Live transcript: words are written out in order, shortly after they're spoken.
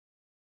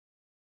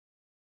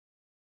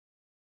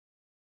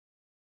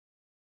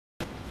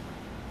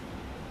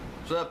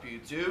What's up,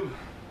 YouTube?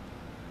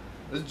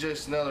 This is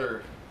just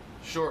another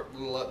short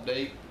little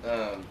update.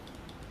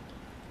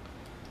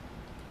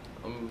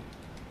 I'm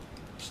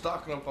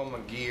stocking up on my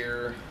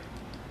gear,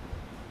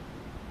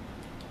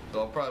 so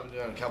I'll probably be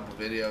doing a couple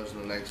videos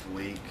in the next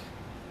week.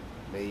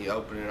 Me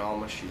opening all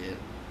my shit.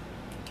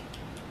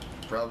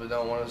 Probably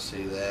don't want to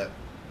see that,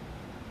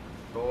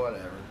 but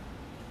whatever.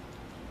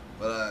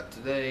 But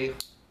today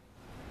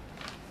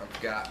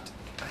I've got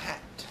a hat.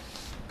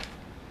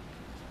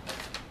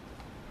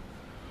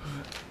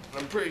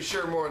 I'm pretty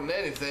sure more than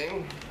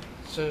anything,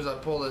 as soon as I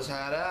pull this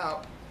hat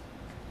out,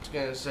 it's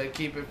gonna say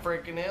 "Keep it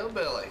freaking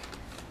hillbilly."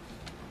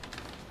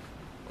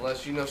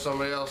 Unless you know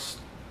somebody else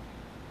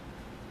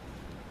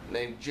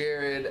named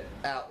Jared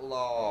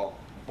Outlaw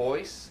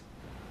Boyce.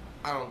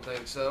 I don't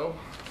think so.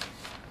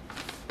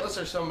 Unless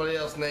there's somebody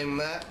else named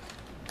that.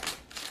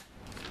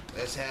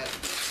 This hat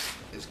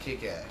is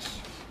kick-ass.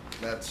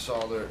 That's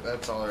all there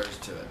is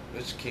to it.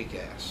 It's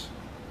kick-ass.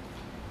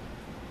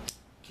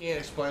 Can't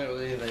explain it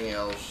with anything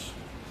else.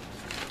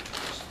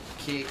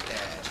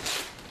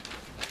 Kick-ass.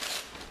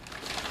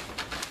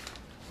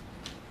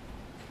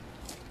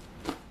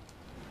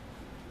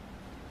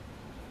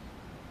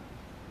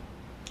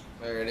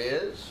 There it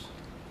is.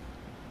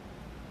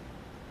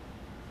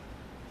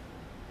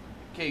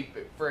 Keep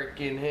it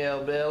freaking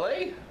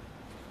hillbilly.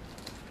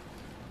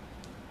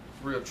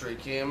 Realtree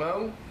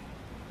camo.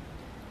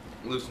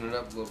 Loosen it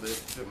up a little bit to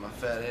fit my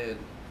fat head.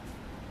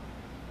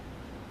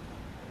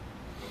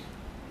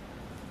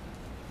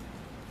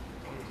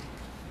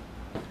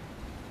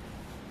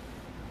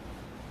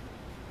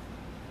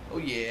 Oh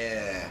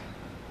yeah.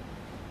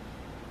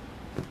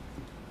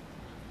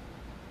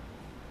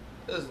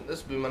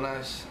 This will be my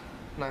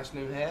nice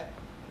new hat.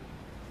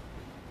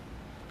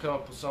 Come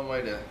up with some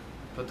way to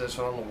put this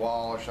one on the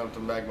wall or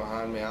something back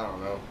behind me. I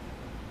don't know.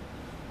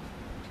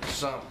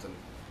 Something.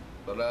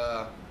 But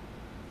I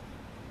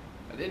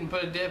didn't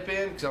put a dip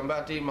in because I'm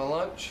about to eat my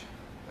lunch.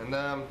 And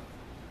other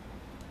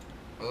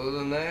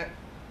than that,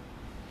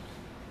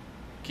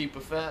 keep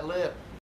a fat lip.